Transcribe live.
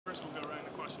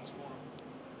questions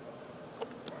for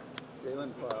him.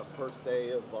 Jalen, first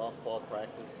day of fall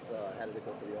practice, how did it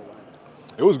go for the O-line?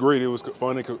 It was great. It was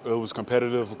fun. It was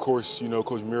competitive. Of course,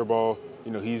 Coach Mirabal,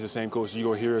 he's the same coach. You're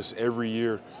going to hear us every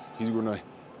year. He's going to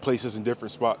place us in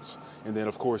different spots. And then,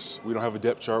 of course, we don't have a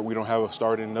depth chart. We don't have a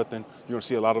starting nothing. You're going to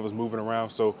see a lot of us moving around.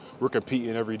 So we're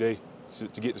competing every day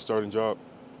to get the starting job,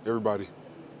 everybody.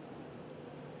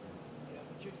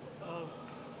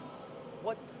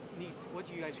 What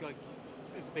do you guys feel like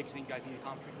is the biggest thing you guys need to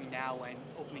accomplish between now and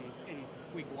opening in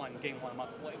week 1, game 1 a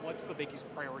month? What's the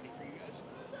biggest priority for you guys?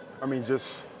 I mean,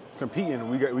 just competing.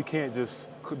 We can't just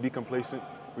be complacent.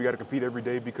 We got to compete every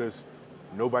day because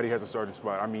nobody has a starting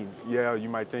spot. I mean, yeah, you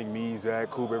might think me, Zach,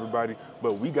 Coop, everybody,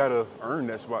 but we got to earn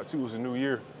that spot too. It's a new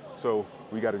year, so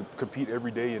we got to compete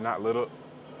every day and not let up.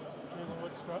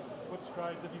 Jalen, what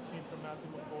strides have you seen from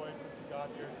Matthew McCoy since he got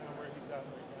here, kind of where he's at right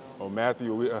now? Oh,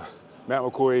 Matt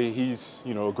McCoy, he's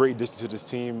a great addition to this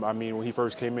team. I mean, when he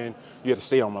first came in, you had to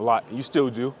stay on him a lot. You still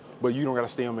do, but you don't got to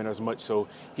stay on him as much. So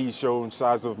he's shown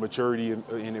signs of maturity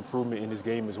and improvement in his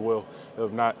game as well,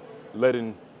 of not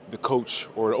letting the coach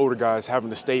or the older guys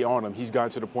having to stay on him. He's gotten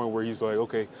to the point where he's like,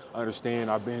 okay, I understand.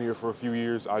 I've been here for a few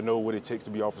years. I know what it takes to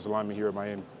be offensive lineman here at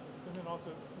Miami. And then also,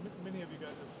 many of you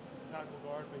guys have tackled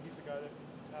guard, but he's a guy that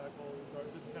can tackle guard.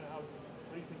 Just kind of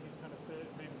what do you think he's kind of fit?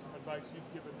 Maybe some advice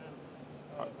you've given him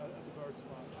at the guard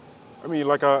spot. I mean,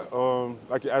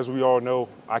 like as we all know,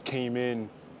 I came in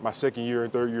my second year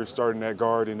and third year starting at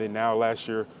guard, and then now last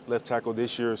year left tackle.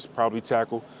 This year is probably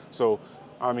tackle. So,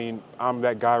 I mean, I'm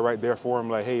that guy right there for him.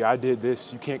 Like, hey, I did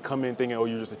this. You can't come in thinking, oh,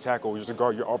 you're just a tackle. You're just a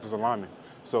guard. You're offensive lineman.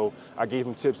 So I gave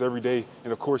him tips every day,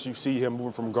 and of course you see him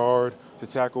moving from guard to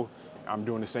tackle. I'm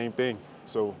doing the same thing.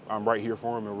 So I'm right here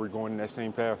for him, and we're going in that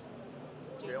same path.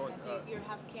 Jalen, you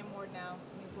have Cam Ward now,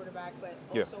 new quarterback, but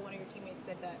also one of your teammates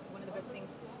said that one of the best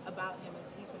things about him is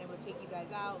he's been able to take you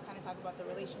guys out, kind of talk about the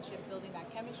relationship, building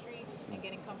that chemistry, and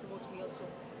getting comfortable to be also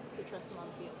to trust him on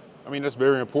the field. I mean, that's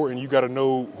very important. You got to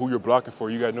know who you're blocking for.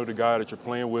 You got to know the guy that you're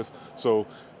playing with. So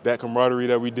that camaraderie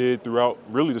that we did throughout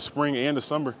really the spring and the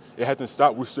summer, it hasn't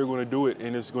stopped. We're still going to do it,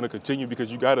 and it's going to continue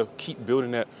because you got to keep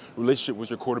building that relationship with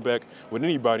your quarterback, with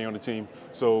anybody on the team.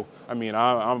 So, I mean,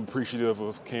 I'm appreciative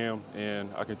of Cam,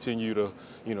 and I continue to,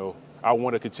 I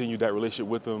want to continue that relationship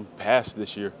with him past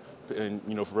this year and,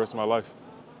 for the rest of my life.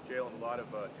 Jalen, a lot of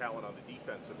talent on the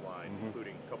defensive line,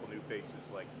 including a couple new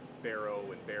faces like Barrow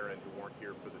and Barron who weren't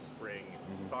here for the spring.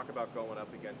 Talk about going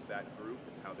up against that group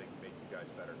and how they can make you guys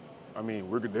better. I mean,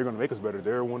 they're going to make us better.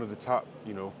 They're one of the top,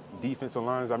 defensive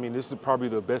lines. I mean, this is probably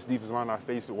the best defensive line I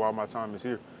faced while my time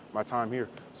here.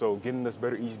 So getting us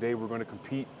better each day, we're going to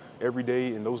compete every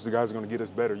day, and those are the guys are going to get us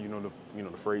better.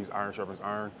 The phrase iron sharpens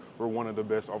iron. We're one of the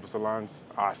best offensive lines,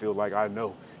 I feel like, I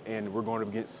know. And we're going up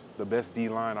against the best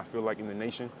D-line, I feel like, in the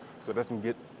nation. So that's going to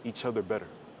get each other better.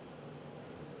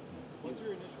 What's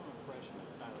your initial impression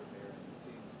of Tyler Barron? He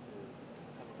seems to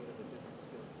have a bit of a different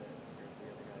skill set compared to the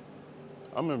other guys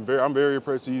in the league. I'm very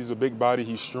impressed. He's a big body,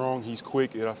 he's strong, he's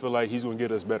quick, and I feel like he's going to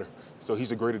get us better. So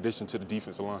he's a great addition to the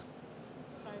defensive line.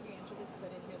 Sorry if you answered this because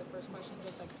I didn't hear the first question.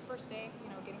 Just like the first day,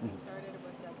 getting things started,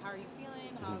 but like, how are you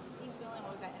feeling? How's the team feeling?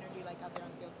 What was that energy like out there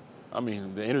on the field? I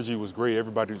mean, the energy was great.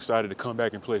 Everybody decided to come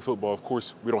back and play football. Of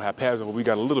course, we don't have pads on, but we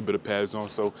got a little bit of pads on.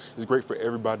 So it's great for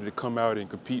everybody to come out and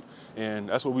compete. And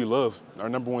that's what we love. Our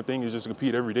number one thing is just to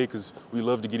compete every day because we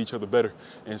love to get each other better.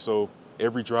 And so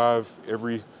every drive,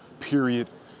 every period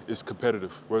is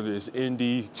competitive, whether it's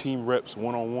ND, team reps,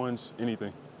 one-on-ones,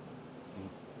 anything.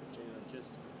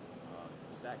 Jalen,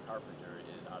 Zach Carpenter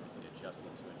is obviously adjusting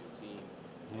to a new team,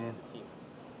 and the team's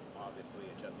obviously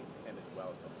adjusting to him as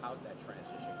well. So how's that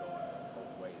transition going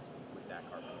both ways with Zach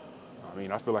Carpenter? I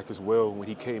mean, I feel like as well, when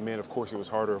he came in, of course it was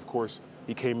harder. Of course,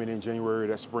 he came in January,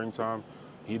 that springtime.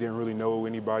 He didn't really know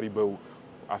anybody, but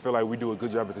I feel like we do a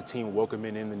good job as a team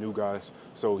welcoming in the new guys.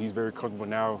 So he's very comfortable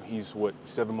now. He's,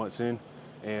 7 months in,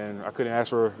 and I couldn't ask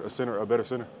for a better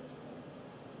center.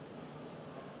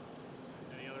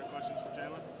 Any other questions for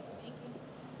Jalen?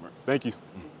 Thank you.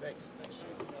 Thanks.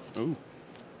 Ooh.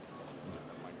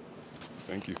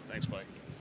 Thank you. Thanks, Mike.